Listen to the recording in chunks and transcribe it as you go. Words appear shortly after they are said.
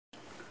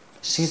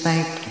She's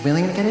like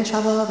willing to get in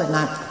trouble, but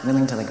not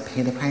willing to like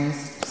pay the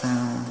price. So.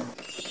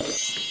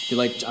 Do you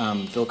like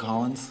Phil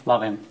Collins?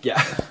 Love him.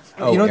 Yeah.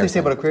 You know what they say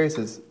about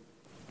Aquariuses?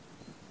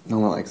 No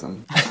one likes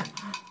them.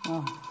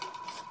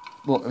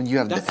 Well, you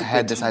have the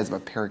head the size of a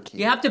parakeet.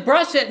 You have to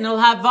brush it and it'll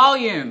have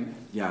volume.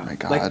 Yeah. Oh my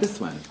God. Like this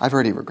one. I've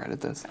already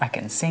regretted this. I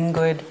can sing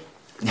good.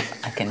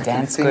 I can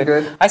dance sing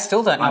good. I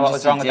still don't know I'm what just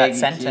was wrong with that a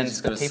sentence,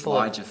 kid, but just people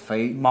gotta have slide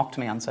your feet. mocked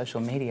me on social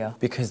media.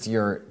 Because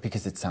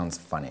it sounds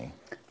funny.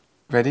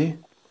 Ready?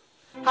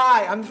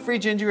 Hi, I'm the free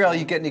ginger ale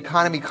you get in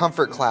economy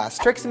comfort class.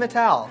 Trixie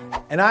Mattel.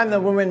 And I'm the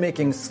woman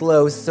making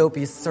slow,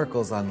 soapy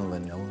circles on the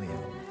linoleum.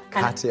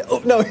 Katya.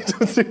 Oh, no.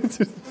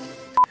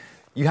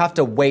 You have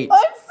to wait. I'm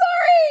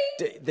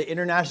sorry! The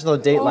international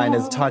dateline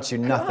has taught you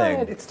nothing.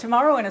 God, it's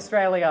tomorrow in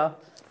Australia.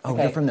 Oh,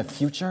 Okay. You're from the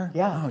future?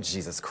 Yeah. Oh,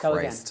 Jesus Go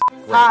again. Christ.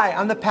 Hi,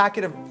 I'm the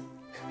packet of...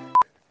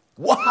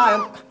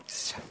 What?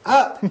 Shut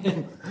up.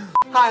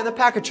 Hi, I'm the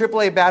pack of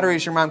AAA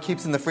batteries your mom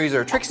keeps in the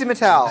freezer. Trixie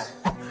Mattel.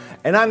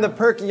 And I'm the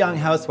perky young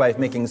housewife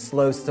making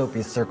slow,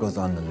 soapy circles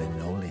on the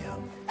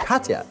linoleum.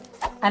 Katya.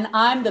 And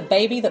I'm the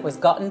baby that was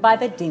gotten by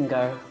the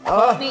dingo.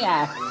 Courtney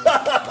Act.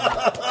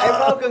 And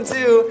welcome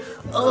to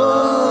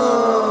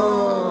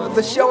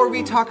the show where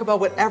we talk about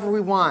whatever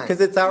we want.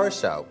 Because it's our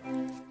show.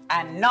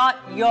 And not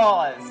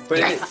yours. But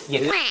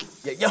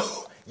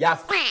Yeah,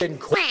 f***ing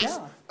quit.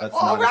 Yeah. That's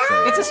not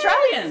Australian. It's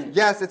Australian.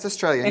 Yes, it's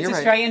Australian. It's You're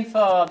Australian right.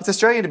 for... It's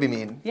Australian to be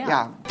mean.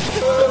 Yeah.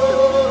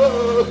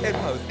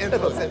 In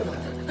pose.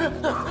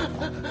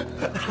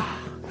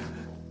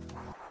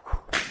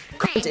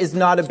 It is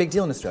not a big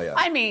deal in Australia.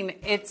 I mean,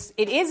 it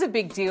is a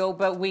big deal,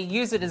 but we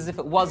use it as if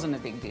it wasn't a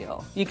big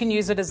deal. You can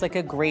use it as like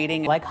a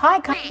greeting, like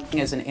hi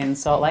is an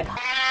insult, like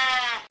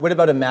What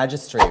about a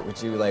magistrate?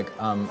 Would you like,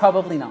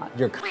 probably not.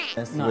 your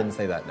c***ness? You wouldn't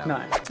say that, no.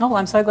 No. Oh,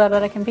 I'm so glad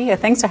that I can be here.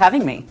 Thanks for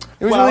having me.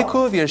 It was really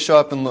cool of you to show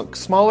up and look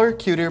smaller,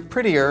 cuter,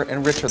 prettier,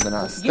 and richer than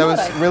us. You That know was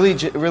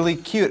what really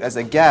cute as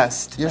a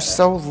guest. You're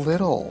so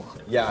little.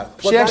 Yeah.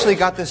 She actually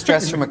got this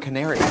dress from a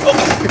canary.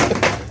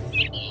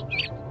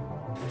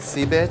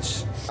 See,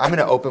 bitch? I'm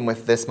gonna open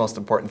with this most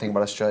important thing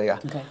about Australia.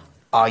 Okay.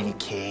 Are you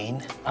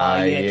keen?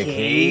 Are you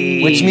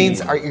keen? Which means,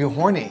 are you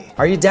horny?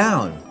 Are you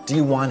down? Do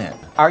you want it?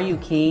 Are you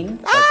keen?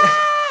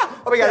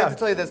 Oh my God, I have to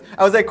tell you this.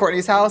 I was at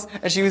Courtney's house,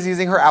 and she was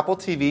using her Apple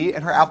TV,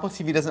 and her Apple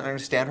TV doesn't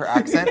understand her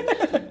accent.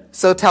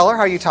 So tell her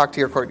how you talk to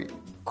your Courtney.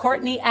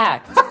 Courtney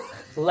Act.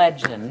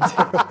 Legend.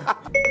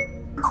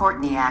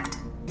 Courtney Act.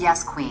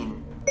 Yes,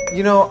 Queen.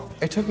 You know,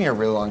 it took me a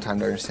really long time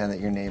to understand that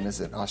your name is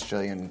an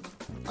Australian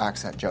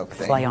accent joke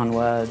thing. Play on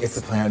words. It's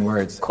a play on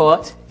words.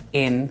 Caught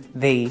in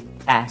the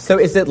act. So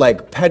is it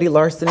like petty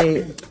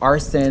larceny,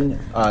 arson,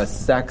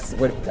 sex?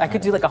 What? I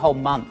could do like a whole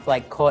month,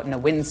 like caught in a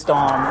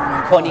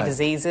windstorm, Courtney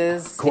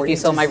diseases. Courtney if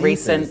you saw my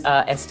diseases.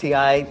 recent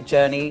STI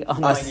journey on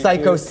my A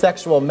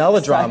psychosexual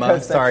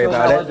melodrama. Sorry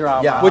about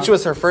melodrama. it. Yeah. Which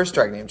was her first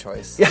drag name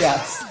choice.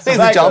 Yes. Ladies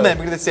and gentlemen,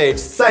 bring to the stage,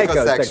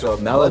 psychosexual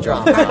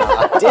melodrama.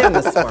 Damn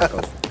the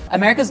sparkles.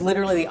 America's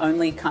literally the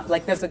only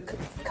like there's a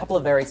couple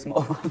of very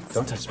small ones.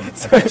 Don't touch me.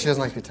 She doesn't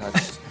like to be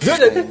touched.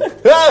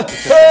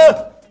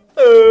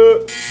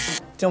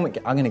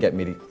 I'm gonna get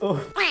meaty.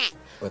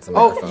 What's the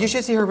Oh, microphone? you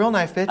should see her real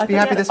knife, bitch. Be think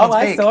happy I- this oh, one's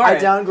I fake. saw I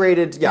it.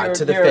 downgraded,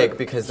 to the You're- fake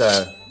because,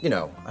 I don't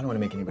want to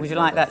make anybody. Would you feel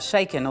like bad. that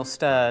shaken or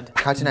stirred?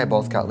 Katya and I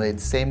both got laid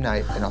same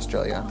night in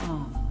Australia.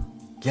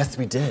 Yes,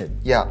 we did.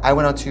 Yeah, I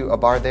went out to a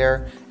bar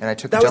there, and I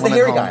took That a was the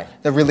gentleman hairy home. guy.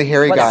 The really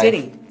hairy What guy.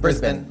 city?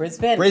 Brisbane.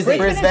 Brisbane. Brisbane.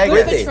 Brisbane is Brisbane.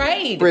 good for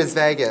trade. Bris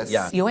Vegas.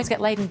 Yeah. You always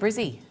get laid in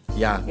Brizzy.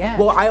 Yeah. Yeah.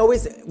 Well, I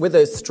always, with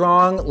a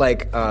strong,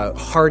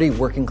 hardy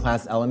working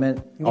class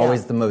element,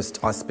 always the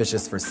most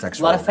auspicious for A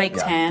sexual. lot of fake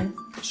yeah. tan.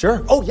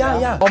 Sure. Oh,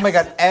 yeah. Oh my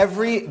God,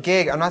 every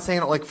gig, I'm not saying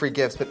I don't like free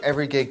gifts, but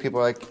every gig people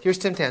are like, here's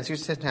Tim Tams,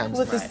 here's Tim Tams.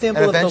 Well, it's a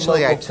sample and of the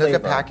eventually I local took flavor. a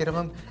packet of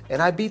them, and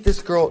I beat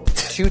this girl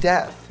to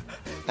death.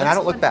 And I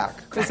don't look back.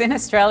 Because in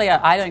Australia,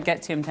 I don't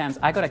get Tim Tams.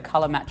 I got to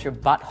colour match your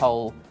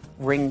butthole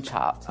ring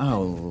chart.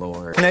 Oh,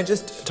 Lord. Can I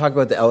just talk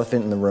about the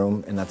elephant in the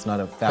room? And that's not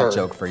a fat Her.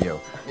 joke for you.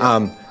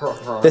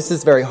 Her. This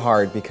is very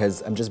hard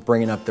because I'm just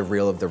bringing up the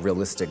real of the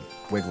realistic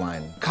wig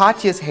line.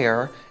 Katya's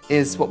hair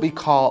is what we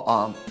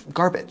call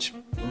garbage.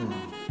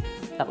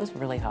 That was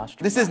really harsh.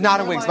 This is not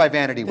a Wigs by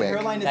Vanity wig.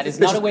 That is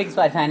not a Wigs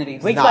by Vanity.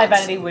 Wigs not. by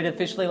Vanity would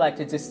officially like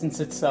to distance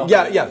itself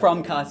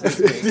from Katya's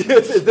wig.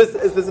 is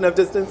this enough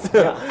distance?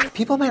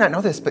 People might not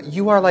know this, but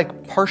you are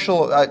like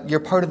partial,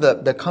 you're part of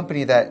the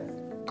company that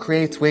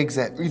creates wigs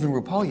that even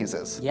RuPaul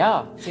uses.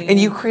 Yeah. And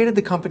you created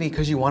the company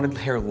because you wanted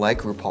hair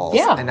like RuPaul's.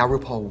 Yeah. And now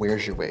RuPaul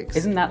wears your wigs.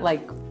 Isn't that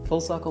like full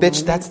circle? Bitch,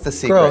 moment? that's the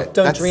secret. Girl, don't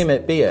That's- dream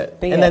it, be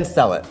it. Be and it. then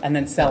sell it. And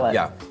then sell it.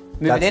 Yeah.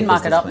 Move That's it in, the mark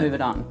it business up, plan. move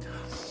it on.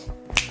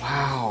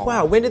 Wow.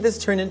 Wow, when did this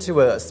turn into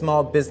a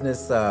small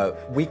business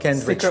woweekend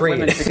Secret retreat?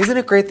 women's- Isn't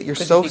it great that you're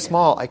so you-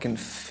 small I can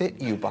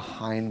fit you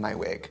behind my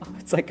wig?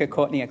 It's like a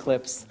Courtney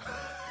eclipse.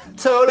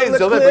 Totally, The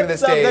Zilda, bring the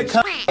clips of the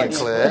stage.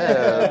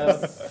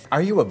 Clips.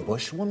 Are you a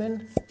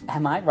bushwoman?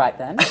 Am I right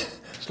then?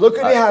 Look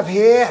what you have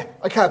here.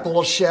 A couple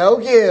of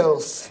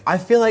showgirls. I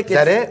feel like Is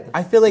that it?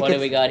 I feel like What do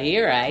we got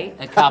here, eh?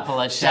 A couple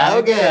of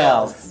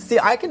showgirls. See,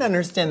 I can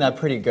understand that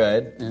pretty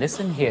good.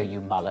 Listen here,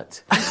 you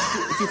mullet.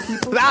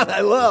 That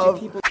I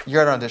love.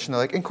 You're at an audition,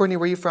 they're like, and Courtney,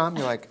 where are you from?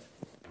 You're like,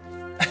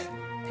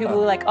 People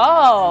were like,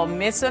 oh,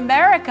 Miss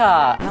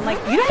America. And I'm like,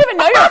 you don't even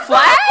know your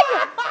flag?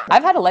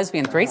 I've had a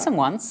lesbian threesome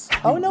once.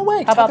 Oh, no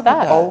way. How about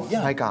that? oh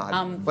my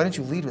God. Why didn't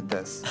you lead with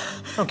this?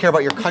 I don't care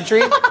about your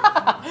country.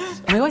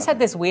 And we always had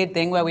this weird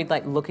thing where we'd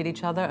like look at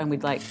each other and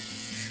we'd like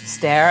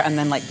stare and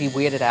then like be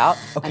weirded out.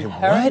 Okay, and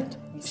her, what?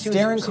 She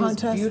Staring was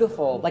contest?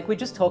 beautiful. Like we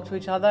just talked to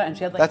each other and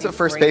she had like That's these what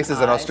first green base is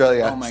in eyes.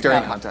 Australia. Oh my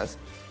Staring God. contest.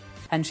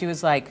 And she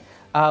was like,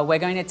 we're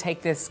going to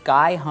take this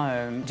guy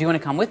home. Do you want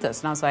to come with us?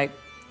 And I was like,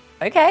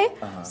 okay.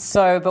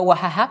 So, but what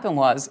happened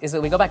is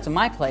that we got back to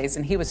my place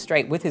and he was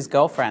straight with his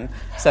girlfriend.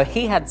 So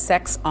he had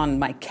sex on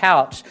my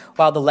couch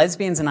while the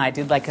lesbians and I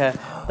did like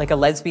a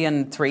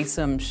lesbian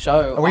threesome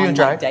show Were you on in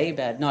my drag?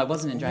 daybed. No, I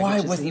wasn't in drag. Why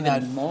which is wasn't even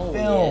that more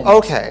filmed? weird.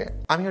 Okay,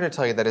 I'm here to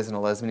tell you that isn't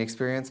a lesbian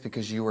experience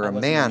because you were a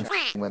man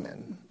f***ing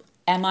women.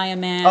 Am I a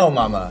man? Oh,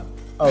 mama.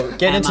 Oh,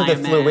 get Am into I the a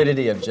man?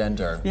 fluidity of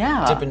gender.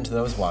 Yeah. Dip into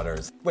those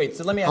waters. Wait,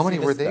 so let me ask How you many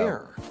this, were though.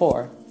 there?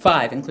 4,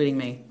 5, including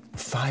me.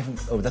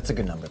 5. Oh, that's a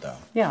good number, though.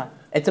 Yeah,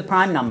 it's a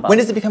prime number. When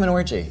does it become an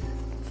orgy?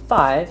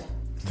 5?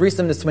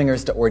 Threesome to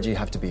swingers to orgy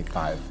have to be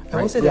 5.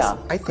 Right? was it? Yeah,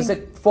 I because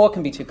think- 4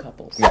 can be 2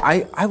 couples. Yeah,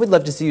 I would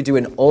love to see you do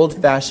an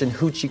old-fashioned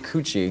hoochie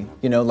coochie,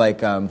 you know, like,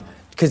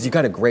 because you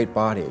got a great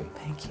body.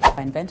 Thank you.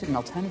 I invented an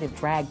alternative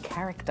drag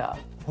character.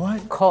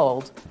 What?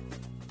 Called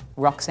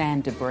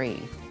Roxanne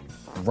Debris.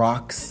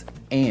 Rocks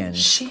and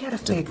She had a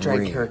fake debris.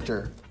 drag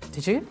character.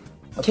 Did you?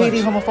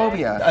 Katie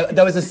Homophobia.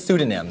 That was a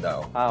pseudonym,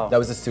 though. Oh, that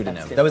was a pseudonym.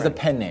 that's That was a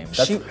different. pen name.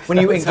 That's, She- when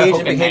you that was a engage in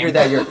token behavior name.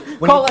 that you're...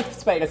 when Call you- a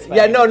spade a spade.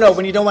 Yeah, no,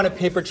 when you don't want a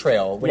paper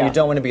trail, when Yeah. you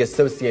don't want to be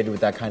associated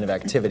with that kind of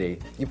activity,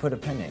 you put a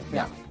pen name.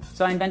 Yeah.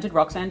 So I invented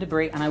Roxanne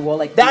Debris and I wore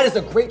like... That is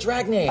a great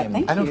drag name.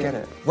 Thank I don't you. get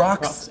it.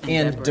 Rocks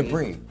and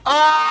debris.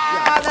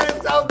 Ah, that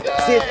is so good.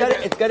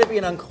 See, it's got to be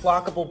an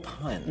unclockable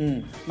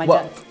pun. My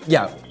Well, dad-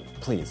 yeah,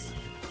 please.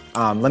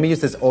 Let me use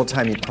this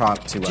old-timey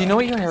prop to... Do you know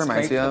what your hair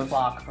reminds Scraped me the of?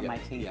 clock from my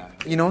teeth.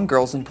 You know in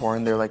girls in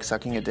porn, they're like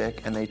sucking a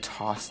dick and they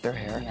toss their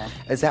hair? Yeah.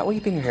 Is that why you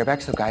pin your hair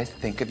back so guys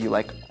think of you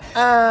like,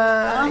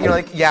 you're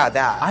like, yeah,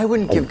 that. I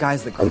wouldn't give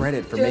guys the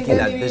credit for making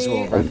that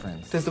visual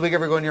reference. Does the wig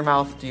ever go in your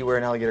mouth? Do you wear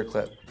an alligator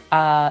clip?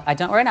 I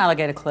don't wear an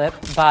alligator clip,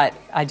 but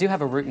I do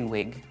have a Rootin'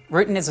 wig.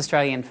 Rootin' is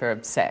Australian for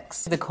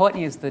sex. The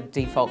Courtney is the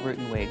default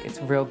Rootin' wig.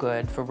 It's real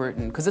good for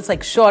Rootin' because it's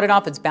like short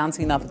enough, it's bouncy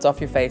enough, it's off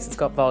your face, it's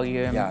got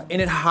volume. Yeah,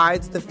 and it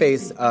hides the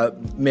face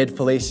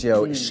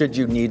mid-fellatio should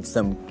you need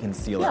some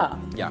concealer.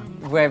 Yeah.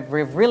 We're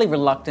really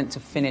reluctant to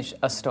finish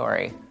a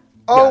story.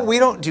 Oh, we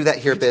don't do that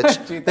here,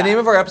 bitch. do The that. name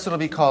of our episode will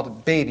be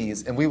called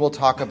Babies, and we will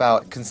talk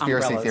about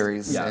conspiracy Umbrellas.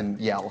 theories Yeah. and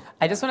yell.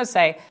 I just want to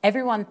say,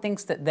 everyone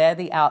thinks that they're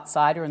the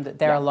outsider and that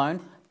they're alone,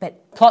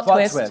 but plot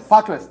twist.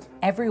 Plot twist.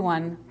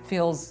 Everyone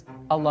feels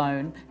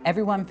alone.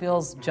 Everyone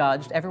feels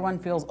judged. Everyone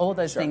feels all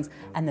those things.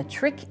 And the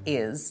trick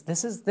is,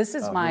 this is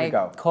we my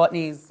go.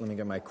 Courtney's. Let me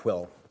get my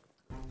quill.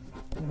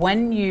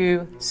 When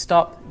you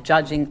stop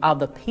judging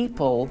other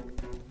people,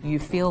 you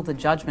feel the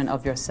judgment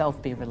of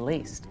yourself be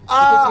released.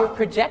 Because you're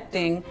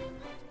projecting,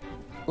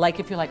 like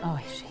if you're like, oh,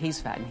 he's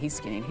fat and he's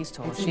skinny and he's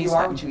tall, she's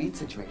fat. you eat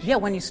situation. Yeah,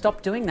 when you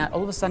stop doing that,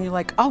 all of a sudden you're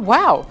like, oh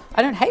wow,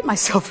 I don't hate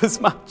myself as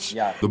much.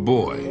 Yeah. The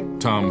boy,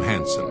 Tom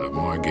Hanson of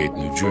Margate,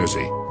 New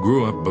Jersey,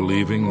 grew up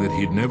believing that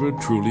he'd never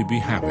truly be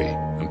happy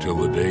until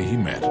the day he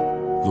met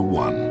the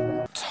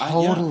one.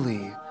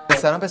 Totally. In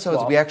some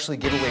episodes, we actually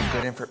give away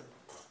good information.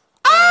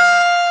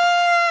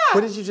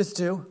 What did you just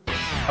do?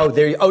 Oh,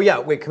 there you... Oh, yeah,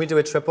 wait, can we do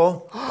a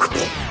triple?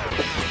 Hats.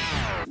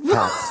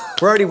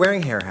 We're already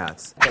wearing hair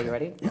hats. Okay, you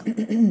ready?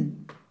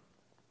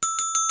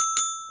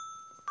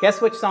 Guess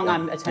which song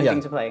I'm attempting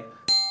Yeah. to play.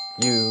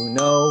 You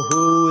know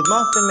who the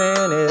Muffin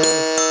Man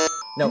is.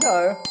 No.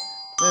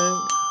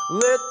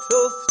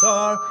 Little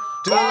star,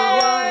 do you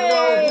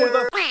know who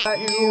the f***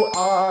 you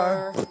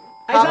are?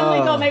 I suddenly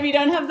thought maybe you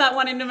don't have that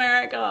one in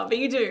America, but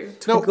you do.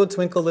 Twinkle,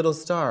 twinkle, little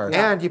star.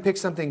 And you pick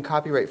something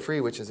copyright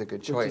free, which is a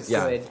good choice.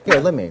 Yeah. Good. Here,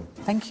 let me.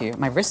 Thank you.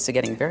 My wrists are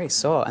getting very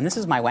sore, and this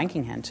is my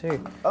wanking hand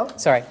too. Oh.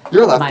 Sorry.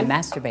 You're lefty. My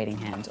masturbating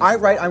hand. I'm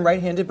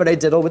right-handed, but I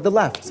diddle with the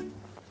left.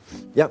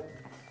 Yep.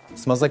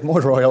 Smells like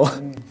motor oil.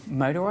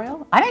 Motor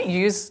oil? I don't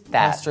use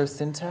that.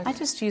 Astrosyntax? I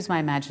just use my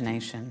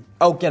imagination.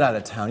 Oh, get out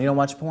of town. You don't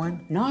watch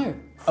porn? No.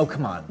 Oh,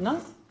 come on. No.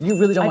 You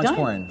really don't I watch don't.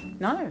 porn?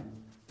 No.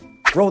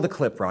 Roll the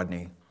clip,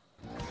 Rodney.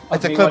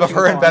 It's a clip of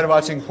her in bed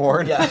watching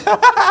porn.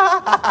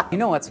 Yeah. You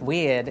know what's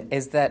weird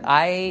is that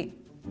I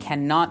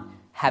cannot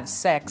have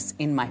sex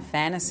in my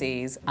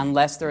fantasies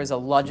unless there is a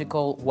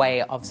logical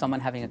way of someone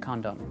having a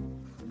condom.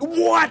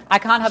 What? I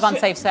can't have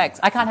unsafe sex.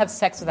 I can't have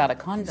sex without a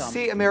condom.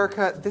 See,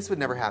 America, this would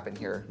never happen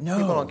here. No.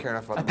 People don't care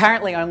enough about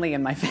Apparently only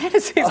in my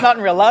fantasies, not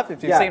in real life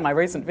if you've Yeah. seen my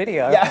recent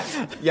video.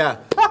 Yeah.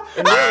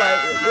 In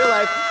real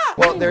life.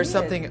 Well, there's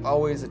something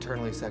always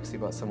eternally sexy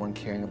about someone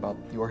caring about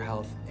your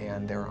health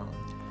and their own.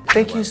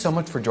 Thank you so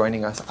much for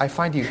joining us. I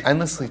find you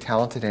endlessly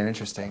talented and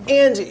interesting.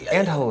 And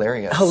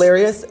hilarious.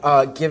 Hilarious,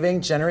 giving,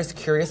 generous,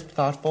 curious,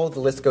 thoughtful. The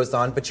list goes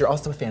on, but you're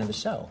also a fan of the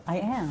show. I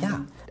am. Yeah.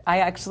 I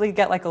actually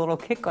get like a little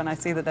kick when I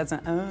see that that's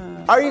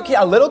an Are you kidding?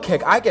 A little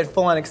kick? I get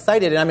full on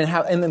excited, and I'm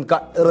in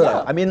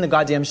the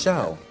goddamn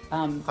show.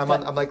 I'm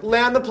like,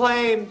 land the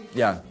plane.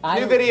 Yeah.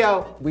 New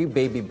video. We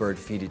baby bird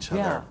feed each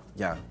other.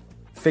 Yeah.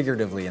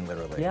 Figuratively and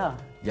literally. Yeah.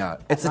 Yeah.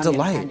 It's a Runyon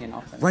delight. Canyon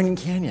often. Runyon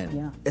Canyon.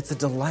 Yeah. It's a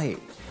delight.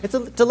 It's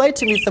a delight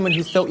to meet someone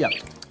who's so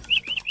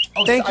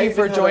Thank you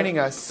for joining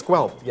us.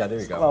 Squelp. Yeah, there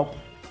you go. Well,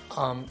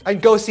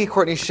 And go see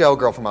Courtney's show,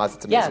 Girl from Oz.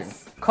 It's amazing.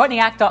 yes.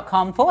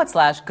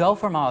 CourtneyAct.com/Girl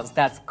from Oz.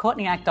 That's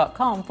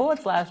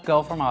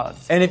CourtneyAct.com/Girl from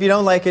Oz. And if you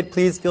don't like it,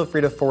 please feel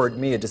free to forward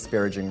me a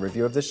disparaging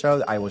review of the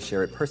show. I will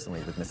share it personally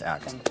with Miss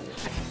Act.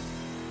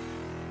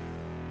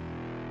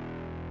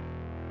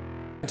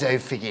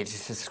 Don't forget to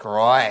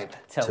subscribe.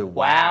 To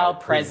wow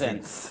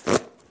presents.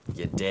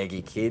 You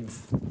daggy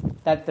kids.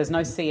 That there's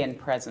no C in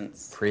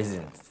presents.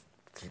 Presents.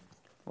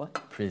 What?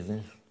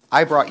 Presents.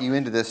 I brought you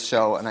into this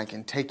show, and I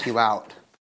can take you out.